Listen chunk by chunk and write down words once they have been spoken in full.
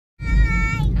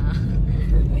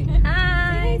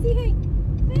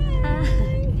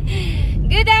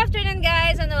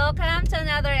welcome to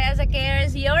another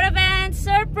Cares Your Event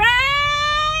Surprise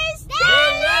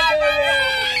Delivery!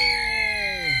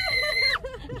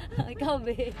 Ikaw,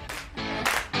 babe.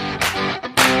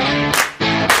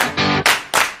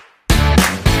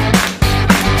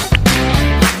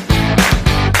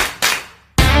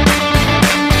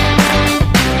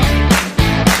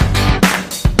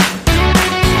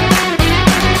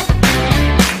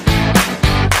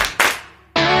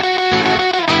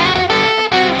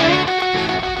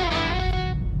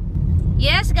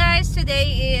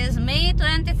 Today is May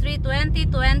 23,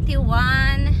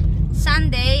 2021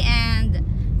 Sunday and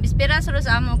bispira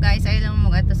sa amo guys ay lang mo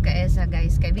gatos ka esa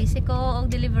guys kay busy ko og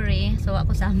delivery so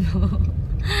ako samo.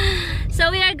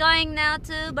 So we are going now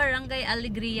to Barangay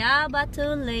Alegria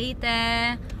Batu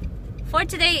Leyte. For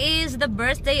today is the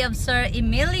birthday of Sir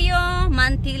Emilio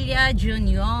Mantilla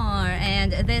Jr.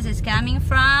 and this is coming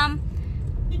from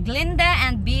Glinda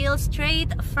and Bill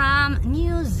straight from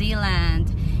New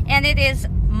Zealand. And it is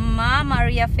Ma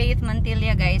Maria Faith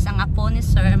Mantilla guys, ang apo ni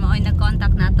Sir mo ay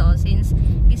nag-contact na to since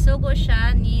isugo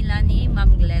siya nila ni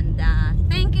Ma'am Glenda.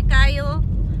 Thank you kayo.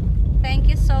 Thank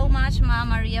you so much Ma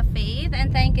Maria Faith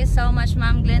and thank you so much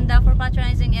Ma'am Glenda for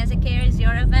patronizing Cares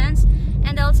Your Events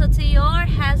and also to your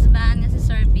husband si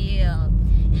Sir Bill.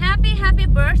 Happy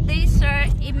birthday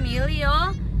Sir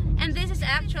Emilio, and this is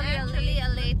actually a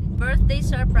late birthday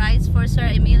surprise for Sir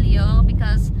Emilio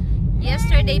because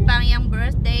yesterday pang yung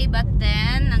birthday but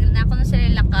then nako na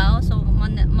sila lakaw so mo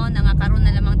na nga karon na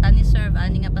lamang tani serve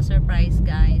ani nga pa surprise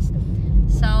guys.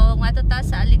 So ngato ta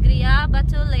sa Alegria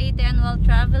Batu Leyte and while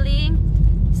traveling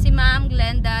si Ma'am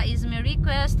Glenda is may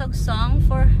request og song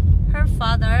for her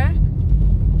father,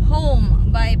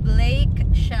 Home by Blake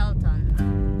Shelton.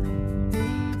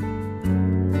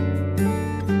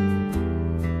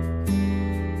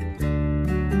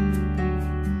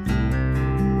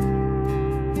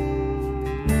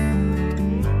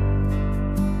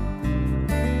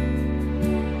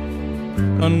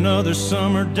 Another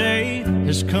summer day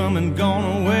has come and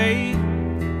gone away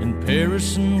in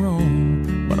Paris and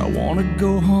Rome, but I want to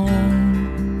go home.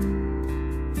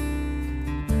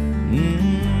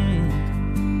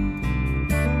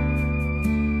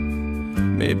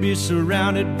 Maybe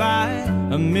surrounded by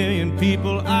a million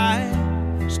people, I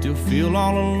still feel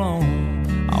all alone.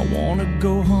 I want to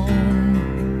go home.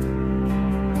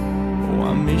 Oh,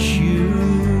 I miss you,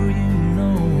 you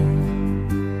know.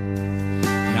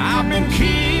 I've been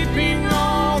keeping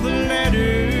all the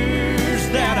letters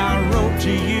that I wrote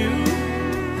to you,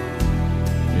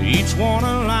 each one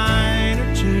a line or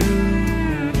two.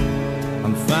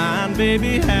 I'm fine,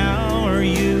 baby, how are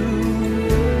you?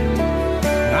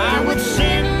 I would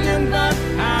send them, but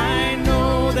I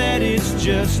know that it's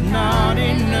just not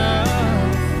enough.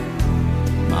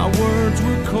 My words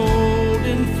were cold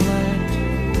and flat,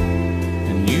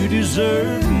 and you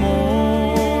deserve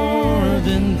more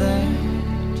than that.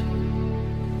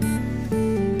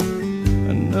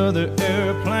 Another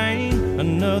airplane,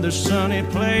 another sunny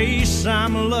place.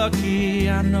 I'm lucky,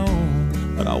 I know,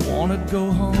 but I want to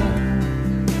go home.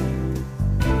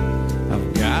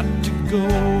 I've got to go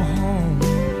home.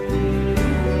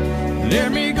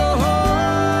 Let me go home.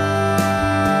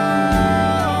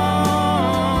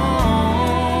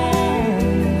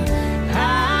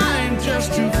 I'm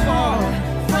just too far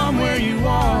from where you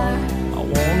are. I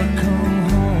want to come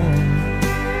home.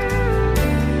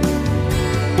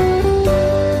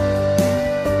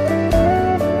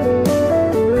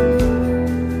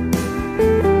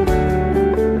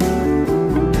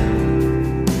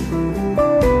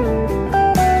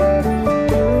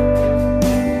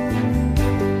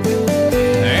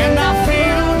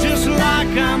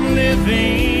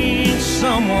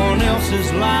 Someone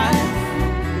else's life.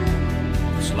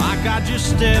 It's like I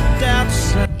just stepped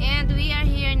outside. And we are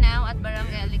here now at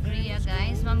Barangay Alegria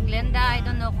guys. Ma'am Glenda, I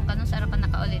don't know kung kanong sara ka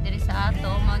nakauli diri sa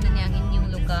ato, mao na niyang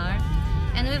inyong lugar.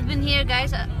 And we've been here guys,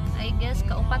 I guess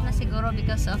kaupat na siguro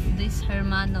because of this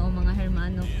hermano o mga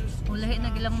hermano. Ulahi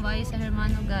na gilang bahay sa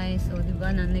hermano guys. O di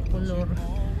ba nanay color.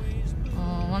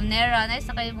 Oh, Ma'am Nera, nice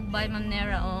na kayo magbay Ma'am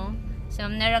Nera oh. Si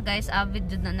Ma'am Nera guys,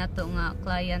 avid jud na nato nga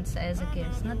client sa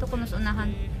Cares. Nato ko nos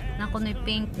unahan na kunoy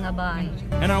pink nga bahay.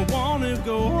 And I want to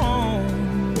go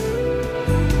home.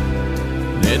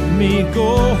 Let me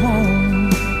go home.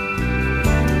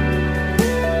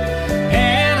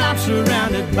 And I'm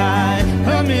surrounded by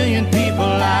a million people.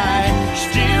 I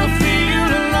still feel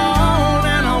alone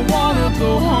and I want to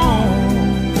go home.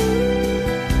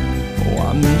 Oh,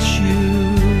 I miss you,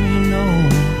 you know.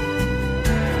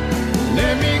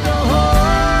 Let me go home.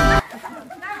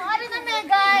 Ano na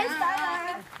guys?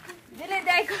 Dili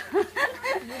day ko.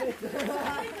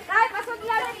 Tay, pasod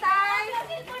lang tay.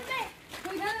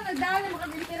 Kuy na magdaan yung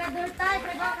mag-imperador tayo.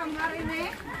 Kaya ba kang marin eh?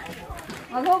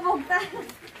 Maghubog tayo.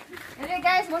 Okay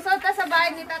guys, busod ta sa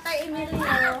bahay ni Tatay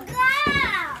Emilio.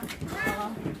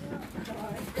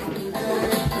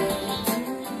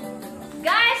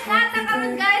 Guys,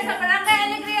 natakaroon guys sa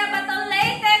Barangay Alegria Batong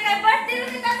Leyte. Kay birthday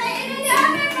ni Tatay Emilio.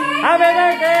 Happy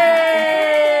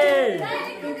birthday!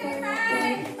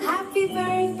 Happy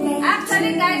birthday!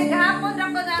 Actually guys, kahapon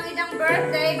lang ko na ang inyong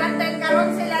birthday. But then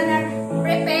karoon sila na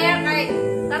prepare kay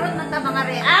karoon na ta mga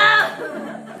real.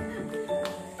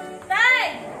 Tay!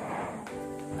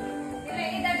 Sila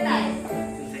edad tay?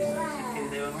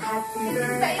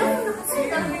 Tayo,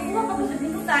 nakasita. Buka pa ko sa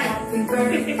binutay.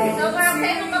 So, parang sa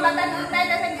inyong kabataan tayo,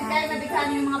 nasa hindi tayo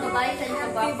nabighan yung mga babae sa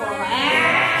inyong gwapo.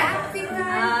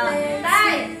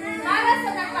 Tay, para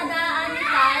sa nagpadaan ni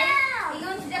Tay,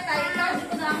 ingon siya tayo, ikaw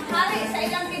dito na ang hari sa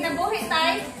ilang kinabuhi,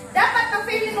 Tay. Dapat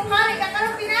na-feeling mo hari ka,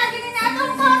 karong pinagin na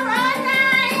itong corona!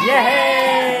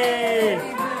 Yay!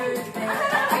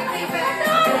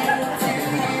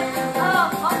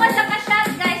 Open na ka shot,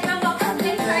 guys. Mawag ko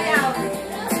din sayaw.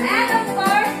 And of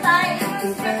course, Tay,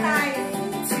 ingon siya tayo.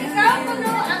 Ikaw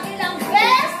kuno ang ilang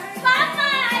best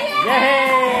papa!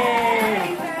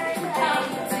 Yay!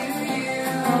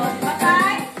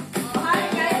 Patay? Mahal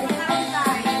guys, matawag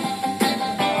tayo.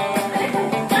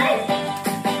 Tay!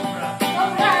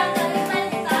 Sobrang kalipan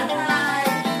ni Tatay.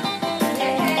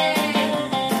 Yay!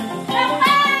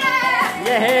 Papa!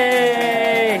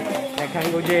 Yay! Daghang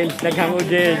ujil, daghang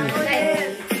ujil.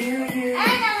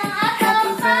 And ang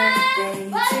atong fan,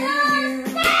 balloon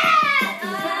set!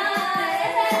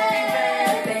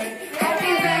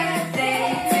 Happy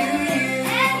birthday to you!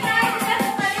 And guys, kasi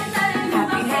tayo sa rin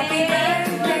yung Happy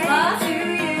birthday to you!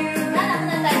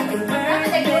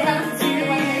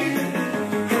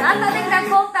 Nataling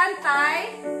nagkutan, Tay.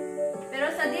 Pero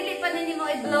sa dili pa nini mo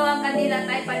i-blow ang kanila,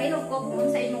 Tay, palihog ko kung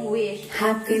sa imong wish.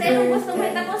 Happy Sa imong gusto mo,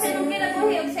 tapos sa imong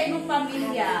kinabuhi, o sa imong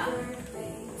pamilya.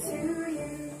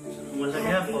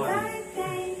 Masaya po na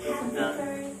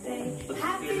birthday,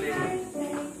 pagpiling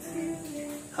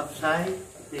hapsay,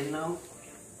 linaw,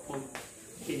 kung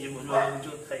hindi mo nalang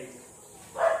jutay.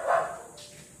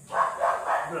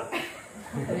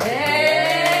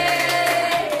 Yay!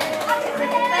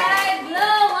 Tay,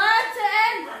 blow! 1, 2,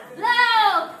 and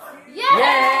blow! Yay!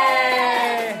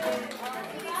 Yay!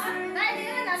 Tay, di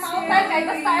na maupay kay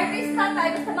basta artista tayo,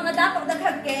 basta mga dakog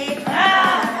daghang cake.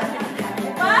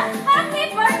 Diba? Happy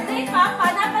birthday, Papa!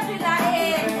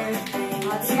 Napadilain!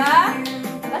 O, diba?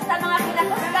 Basta mga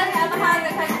kinakustan na mahal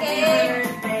daghang cake.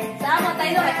 Sama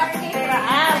tayo may cupcake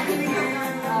raan.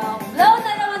 Blow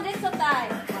na naman din sa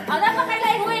tayo. O, dapat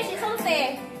kailangan wish, isulti.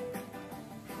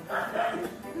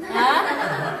 Ha?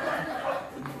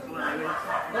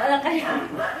 Wala kayo.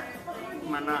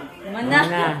 Mana. Mana.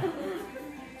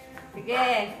 Sige.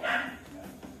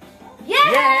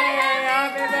 Yay!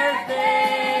 Happy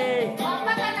birthday! Oh,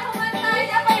 magkanahuman tayo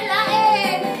na may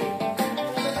lain.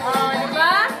 Oh,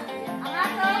 diba? Ang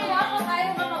ato, ako kayo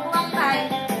mabuwang tayo.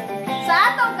 Sa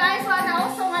ato, guys, wala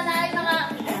uso nga na yung mga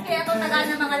kaya ito taga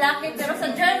ng mga laki. Pero sa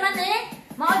German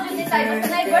mao dyan din tayo. Basta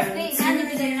na yung birthday, nanin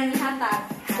din tayo ng ihatag.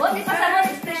 Buti pa sa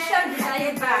mga special, di tayo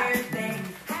pa.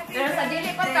 Pero sa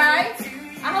dili pa tayo,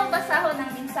 akong basahon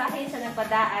ng mensahe sa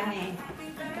nagpadaan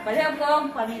Palihog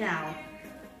kong paminaw.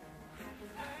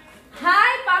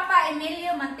 Hi, Papa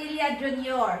Emilio Mantilla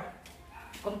Jr.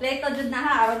 Kompleto jud na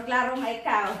ha, aron klaro nga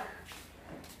ikaw.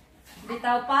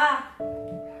 Bitaw pa.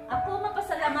 Ako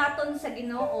mapasalamaton sa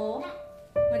Ginoo.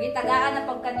 Magitagaan na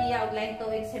pagkaniya og lain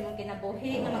tuig sa imong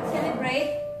kinabuhi nga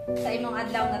mag-celebrate sa imong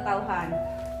adlaw nga tawhan.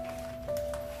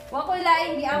 Wa ko'y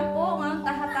laing giampo nga ang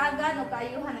tahatagan o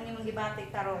kaayuhan ang imong gibati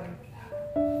karon.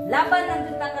 Laban ang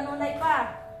jud ta kanunay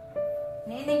pa.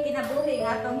 Niining kinabuhi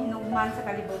nga atong hinugman sa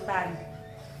kalibutan.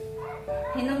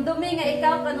 Hinumdumi nga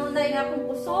ikaw kanunay nga akong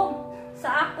kusog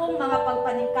sa akong mga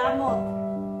pagpaningkamot.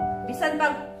 Bisan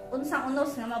pag unsang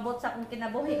unos nga mabot sa akong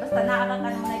kinabuhi basta naa ka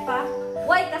kanunay pa.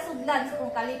 Way kasudlan sa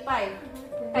akong kalipay.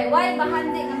 Kay way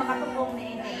bahandi nga makatupong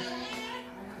niini.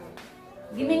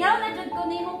 Gimingaw na jud ko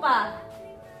nimo pa.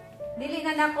 Dili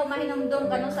na nako mahinumdum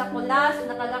kanu sa kulas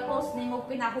nakalakos nimo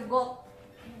pinahugot.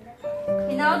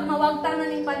 Hinaot mawagtang na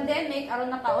ning pandemic aron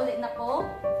nakauli nako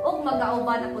ug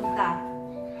mag-auba na punta.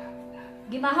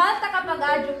 Gimahal ta kapag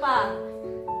adyo pa.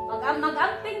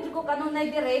 Mag-amping jud ko kanunay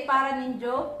dire para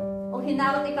ninyo ug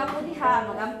hinaot ikaw po diha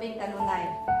mag-amping kanunay.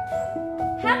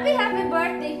 Happy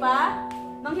birthday pa.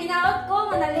 Manghinaot ko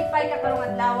nga nalipay ka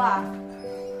karong adlaw.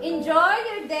 Enjoy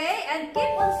your day and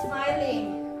keep on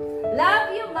smiling. Love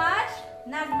you much.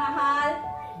 Nagmahal.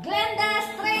 Glenda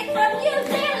straight from New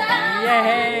Zealand.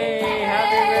 Yay!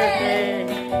 Happy birthday!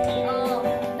 Oh,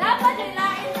 dapat yung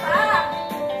lain pa.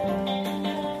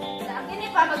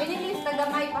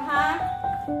 pa ha?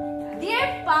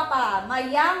 Dear Papa, my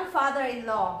young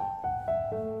father-in-law,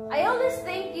 I always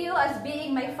think you as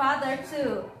being my father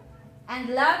too,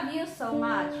 and love you so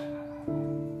much.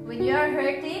 When you are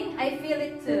hurting, I feel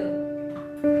it too.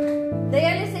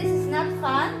 Dialysis is not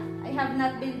fun. I have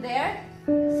not been there,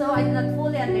 so I do not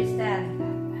fully understand.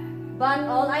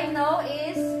 But all I know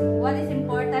is, what is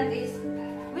important is,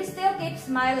 we still keep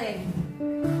smiling.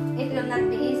 It will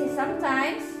not be easy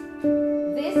sometimes.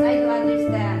 This I do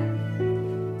understand.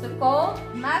 To quote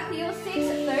Matthew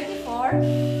 6:34,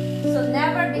 so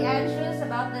never be anxious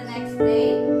about the next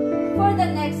day, for the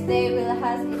next day will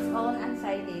have its own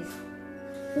anxieties.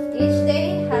 Each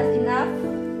day has enough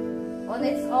on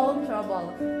its own trouble.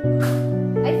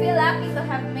 I feel lucky to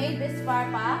have made this far,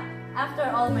 Pa, after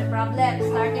all my problems.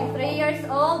 Starting 3 years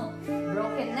old,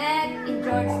 broken neck,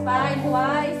 injured spine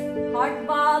twice, heart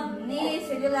valve, knee,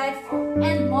 cellulitis,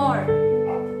 and more.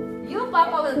 You,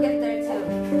 Papa, will get there too.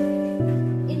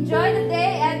 Enjoy the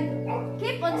day and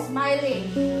keep on smiling.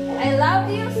 I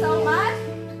love you so much.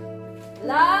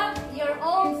 Love, your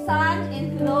old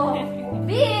son-in-law,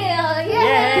 Bill.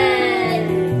 Yay!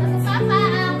 So si Papa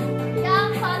ang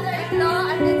young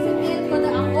father-in-law and then si Bill ko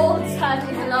na ang old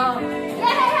son-in-law.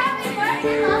 Yay! Happy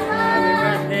birthday, Papa! Happy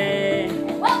birthday!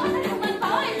 Wow, mataluman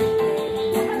pa, oy!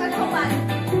 Mataluman.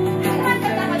 Kailan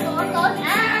ka na mag-uoton?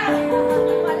 Ah!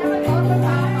 Wala mag-uoton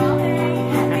pa ako.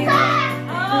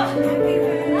 Oh!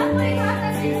 Napoy,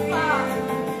 matasis pa.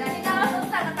 Dali na ako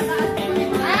sa natakaan ko ni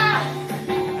Ma.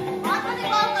 Mga ni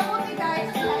ko ang kabuti guys.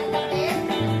 Sa lalapit.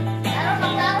 Pero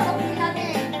magkaro ko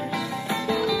natin.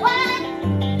 What?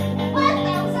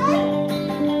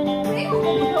 1,000? Hindi ko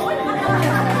kumulawin.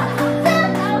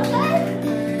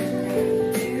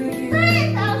 10,000?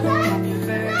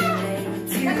 3,000?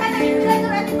 Saka na yung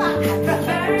generate pa.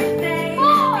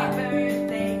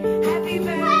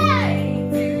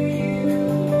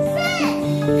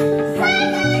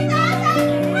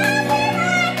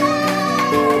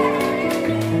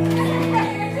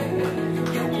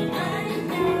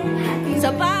 So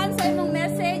paan sa imong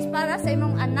message para sa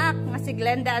imong anak nga si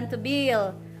Glenda and to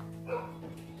Bill?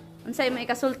 Unsay imong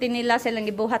ikasulti nila silang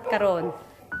gibuhat karon?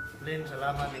 Lin,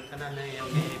 salamat din ka na na iyong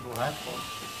ibuhat po.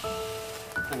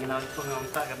 Ang ginawag ko nga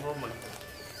unta ka mo,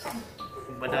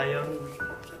 magbadayon,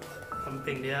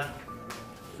 camping diya.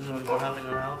 Ano magmahal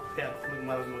nga ako, kaya ako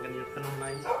magmahal mo ganyan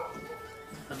kanunay.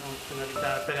 Ano kung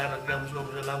nagtagarag ka mo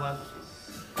sa lawas.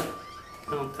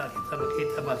 Ano unta kita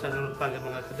makita ba sa nulpag ang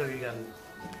mga katuligan.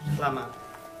 Salamat.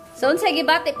 So unsay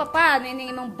gibati papa ning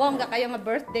imong bongga kayo nga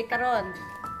birthday karon?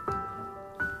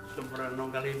 Sobrang nung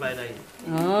galibay dahil.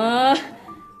 Oh.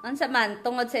 Unsa man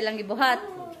tungod sa ilang gibuhat?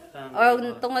 O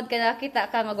tungod ka nakita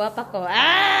ka magwapa ko.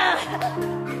 Ah!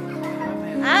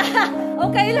 Ah!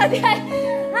 Okay lang yan.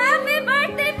 Happy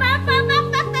birthday, Papa!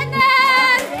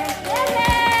 Bakbaktanan!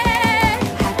 Yay!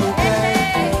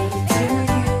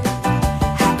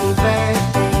 Happy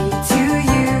birthday to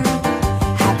you.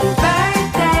 Happy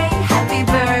birthday, happy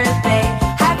birthday,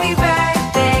 happy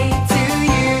birthday to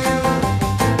you.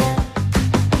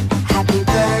 Happy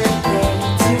birthday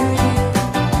to you.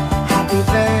 Happy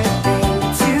birthday.